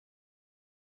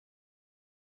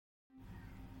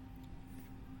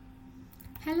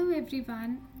Hello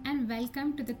everyone and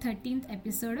welcome to the 13th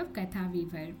episode of Katha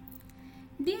Weaver.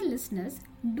 Dear listeners,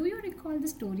 do you recall the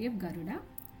story of Garuda?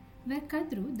 Where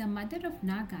Kadru, the mother of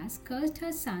Nagas, cursed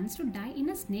her sons to die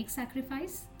in a snake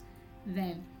sacrifice?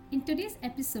 Well, in today's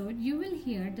episode, you will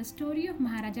hear the story of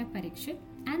Maharaja Parikshit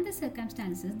and the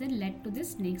circumstances that led to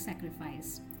this snake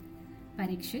sacrifice.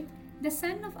 Parikshit, the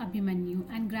son of Abhimanyu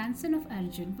and grandson of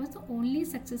Arjun, was the only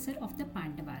successor of the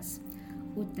Pandavas.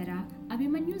 Uttara,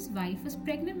 Abhimanyu's wife, was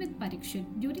pregnant with Parikshit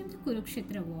during the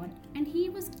Kurukshetra war and he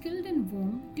was killed in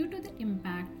womb due to the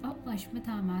impact of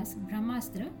Ashwathama's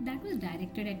Brahmastra that was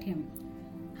directed at him.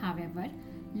 However,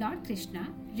 Lord Krishna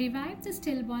revived the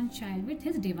stillborn child with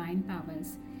his divine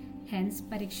powers. Hence,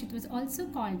 Parikshit was also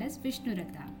called as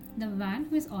Vishnurata, the one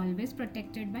who is always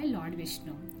protected by Lord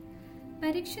Vishnu.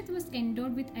 Parikshit was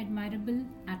endowed with admirable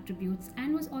attributes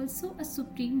and was also a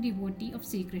supreme devotee of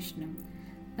Sri Krishna.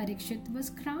 Parikshit was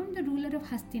crowned the ruler of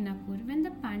Hastinapur when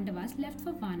the Pandavas left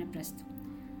for Vanaprastha.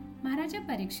 Maharaja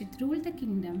Parikshit ruled the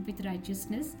kingdom with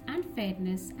righteousness and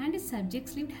fairness, and his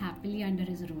subjects lived happily under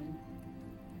his rule.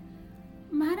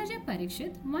 Maharaja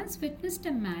Parikshit once witnessed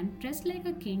a man dressed like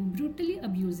a king brutally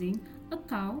abusing a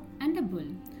cow and a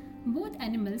bull. Both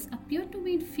animals appeared to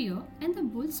be in fear, and the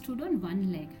bull stood on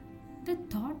one leg. The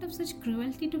thought of such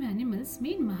cruelty to animals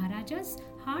made Maharaja's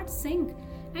heart sink,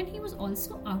 and he was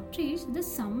also outraged that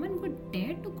someone would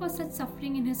dare to cause such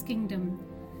suffering in his kingdom.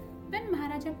 When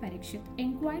Maharaja Parikshit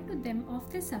inquired to them of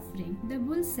their suffering, the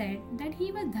bull said that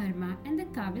he was Dharma and the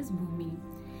cow is Bhumi.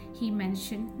 He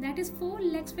mentioned that his four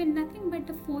legs were nothing but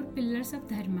the four pillars of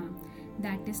Dharma,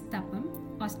 that is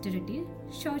Tapam, austerity,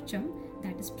 Shaucham,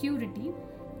 that is purity,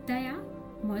 Daya,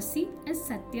 mercy, and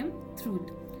Satyam,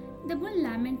 truth. The bull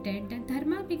lamented that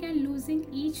Dharma began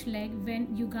losing each leg when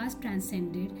Yugas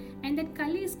transcended, and that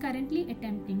Kali is currently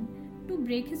attempting to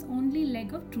break his only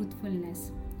leg of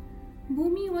truthfulness.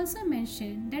 Bhumi also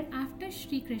mentioned that after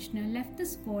Sri Krishna left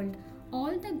this world,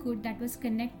 all the good that was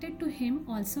connected to him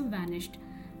also vanished,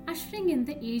 ushering in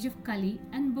the age of Kali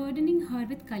and burdening her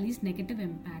with Kali's negative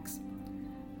impacts.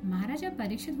 Maharaja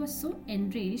Parikshit was so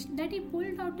enraged that he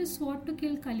pulled out his sword to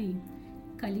kill Kali.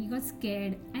 Kali got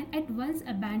scared and at once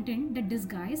abandoned the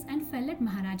disguise and fell at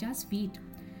Maharaja's feet.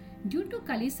 Due to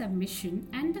Kali's submission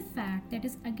and the fact that it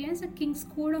is against a king's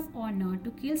code of honor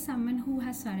to kill someone who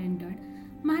has surrendered,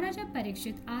 Maharaja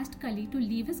Parikshit asked Kali to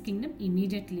leave his kingdom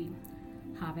immediately.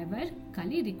 However,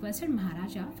 Kali requested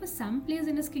Maharaja for some place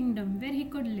in his kingdom where he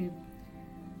could live.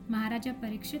 Maharaja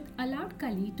Parikshit allowed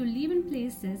Kali to live in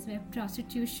places where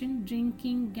prostitution,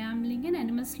 drinking, gambling, and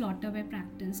animal slaughter were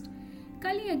practiced.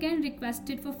 Kali again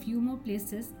requested for few more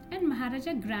places, and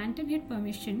Maharaja granted him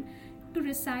permission to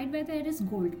reside where there is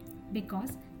gold,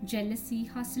 because jealousy,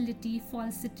 hostility,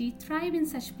 falsity thrive in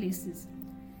such places.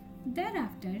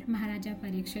 Thereafter, Maharaja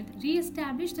Parikshit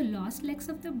re-established the lost legs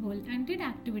of the bull and did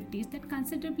activities that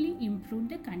considerably improved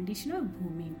the condition of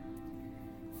Bhumi.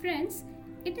 Friends,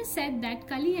 it is said that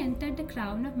Kali entered the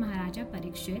crown of Maharaja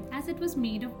Parikshit as it was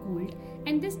made of gold,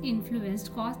 and this influence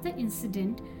caused the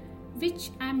incident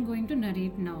which I am going to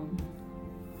narrate now.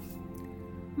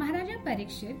 Maharaja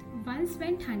Parikshit once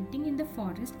went hunting in the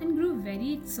forest and grew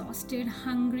very exhausted,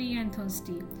 hungry and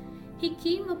thirsty. He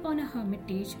came upon a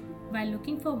hermitage while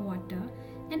looking for water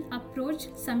and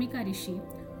approached Samika Rishi,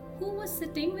 who was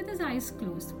sitting with his eyes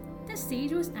closed. The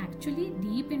sage was actually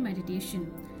deep in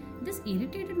meditation. This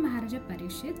irritated Maharaja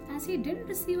Parikshit as he didn't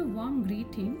receive a warm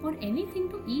greeting or anything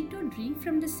to eat or drink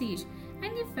from the sage,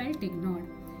 and he felt ignored.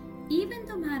 Even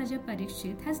though Maharaja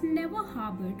Parikshit has never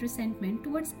harbored resentment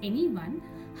towards anyone,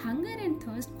 hunger and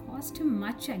thirst caused him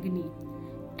much agony.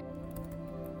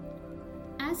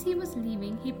 As he was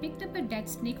leaving, he picked up a dead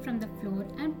snake from the floor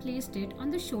and placed it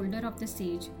on the shoulder of the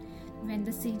sage. When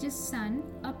the sage's son,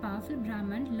 a powerful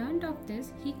Brahman, learned of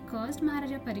this, he cursed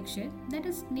Maharaja Parikshit that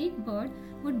a snake bird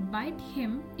would bite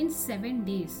him in 7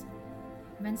 days.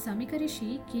 When Samika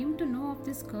Rishi came to know of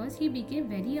this curse, he became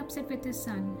very upset with his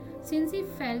son, since he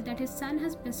felt that his son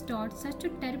has bestowed such a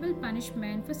terrible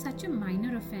punishment for such a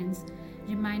minor offense.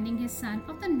 Reminding his son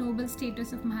of the noble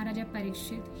status of Maharaja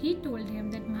Parikshit, he told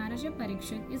him that Maharaja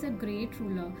Parikshit is a great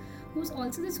ruler, who is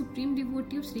also the supreme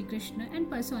devotee of Sri Krishna and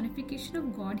personification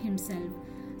of God himself.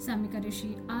 Samika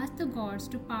Rishi asked the gods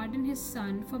to pardon his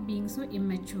son for being so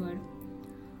immature.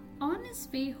 On his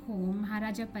way home,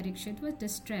 Maharaja Parikshit was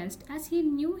distressed as he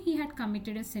knew he had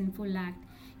committed a sinful act.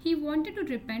 He wanted to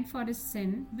repent for his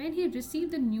sin when he received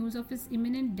the news of his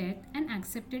imminent death and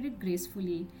accepted it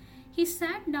gracefully. He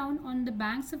sat down on the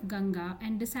banks of Ganga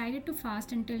and decided to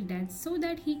fast until death so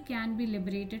that he can be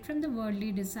liberated from the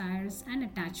worldly desires and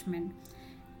attachment.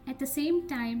 At the same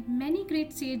time, many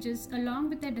great sages, along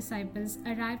with their disciples,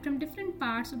 arrived from different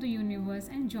parts of the universe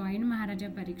and joined Maharaja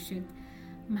Parikshit.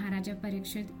 Maharaja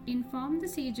Parikshit informed the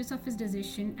sages of his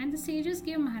decision, and the sages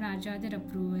gave Maharaja their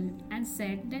approval and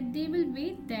said that they will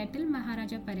wait there till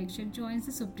Maharaja Parikshit joins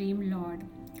the Supreme Lord.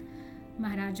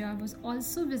 Maharaja was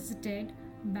also visited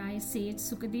by Sage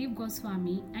Sukadev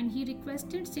Goswami, and he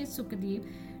requested Sage Sukadev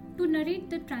to narrate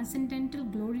the transcendental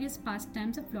glorious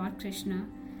pastimes of Lord Krishna,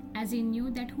 as he knew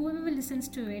that whoever listens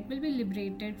to it will be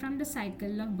liberated from the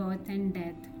cycle of birth and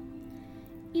death.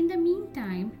 In the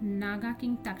meantime, Naga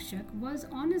King Takshak was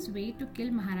on his way to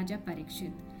kill Maharaja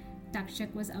Parikshit.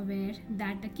 Takshak was aware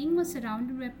that the king was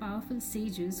surrounded by powerful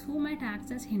sages who might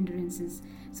act as hindrances,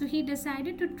 so he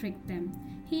decided to trick them.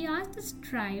 He asked his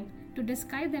tribe to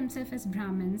disguise themselves as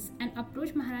Brahmins and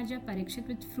approach Maharaja Parikshit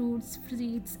with fruits,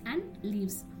 seeds, and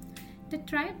leaves. The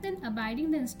tribe, then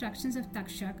abiding the instructions of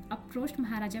Takshak, approached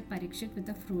Maharaja Parikshit with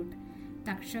the fruit.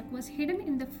 Takshak was hidden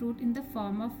in the fruit in the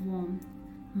form of worm.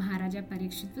 Maharaja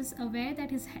Parikshit was aware that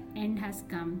his end has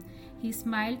come. He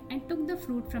smiled and took the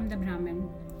fruit from the Brahmin.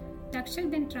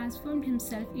 Takshak then transformed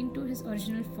himself into his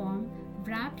original form,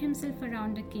 wrapped himself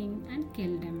around the king, and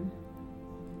killed him.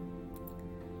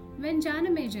 When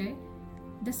Janamejai,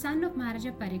 the son of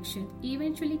Maharaja Parikshit,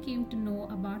 eventually came to know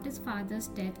about his father's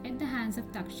death at the hands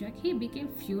of Takshak, he became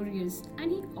furious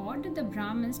and he ordered the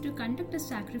Brahmins to conduct a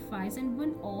sacrifice and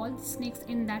burn all the snakes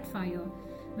in that fire.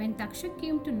 When Takshak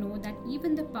came to know that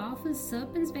even the powerful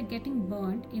serpents were getting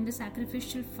burned in the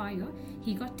sacrificial fire,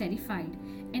 he got terrified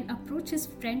and approached his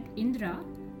friend Indra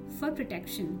for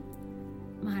protection.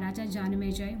 Maharaja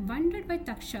Janamejai wondered why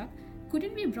Takshak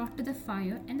couldn't be brought to the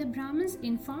fire, and the Brahmins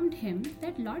informed him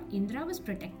that Lord Indra was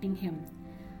protecting him.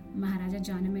 Maharaja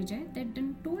Janamejai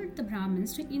then told the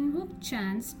Brahmins to invoke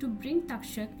chants to bring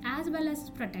Takshak as well as his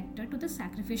protector to the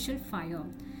sacrificial fire.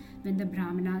 When the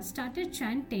Brahmanas started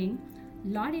chanting,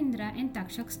 Lord Indra and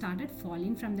Takshak started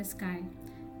falling from the sky.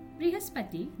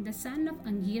 Brihaspati, the son of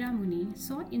Angira Muni,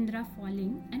 saw Indra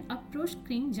falling and approached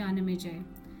King Janamejai.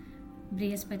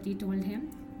 Brihaspati told him,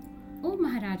 "O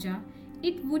Maharaja,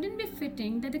 it wouldn't be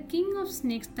fitting that the king of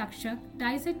snakes Takshak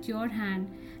dies at your hand,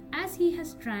 as he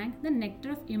has drank the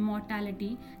nectar of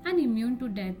immortality and immune to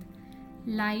death.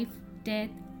 Life,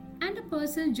 death, and a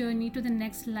personal journey to the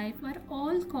next life are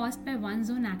all caused by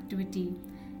one's own activity.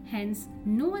 Hence,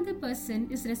 no other person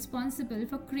is responsible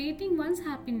for creating one's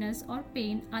happiness or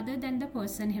pain other than the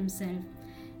person himself.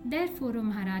 Therefore, O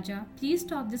Maharaja, please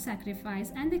stop the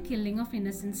sacrifice and the killing of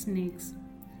innocent snakes."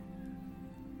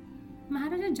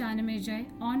 Maharaja Janamejai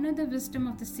honored the wisdom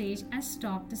of the sage and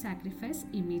stopped the sacrifice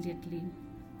immediately.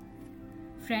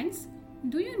 Friends,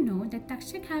 do you know that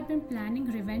Takshak had been planning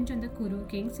revenge on the Kuru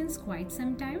king since quite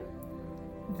some time?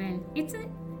 Well, it's a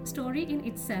story in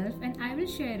itself, and I will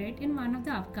share it in one of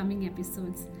the upcoming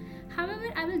episodes.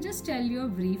 However, I will just tell you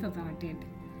a brief about it.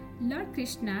 Lord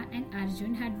Krishna and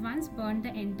Arjun had once burned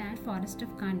the entire forest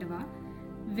of Pandava,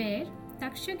 where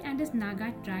Takshak and his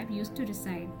Naga tribe used to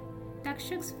reside.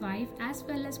 Takshak's wife as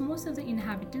well as most of the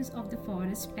inhabitants of the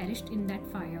forest perished in that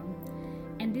fire,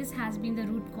 and this has been the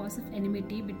root cause of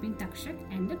enmity between Takshak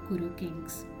and the Kuru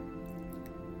kings.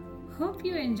 Hope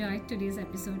you enjoyed today's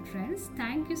episode, friends.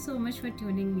 Thank you so much for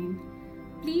tuning in.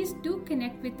 Please do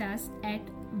connect with us at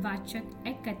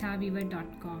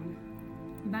vachak@kathaweaver.com.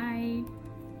 Bye.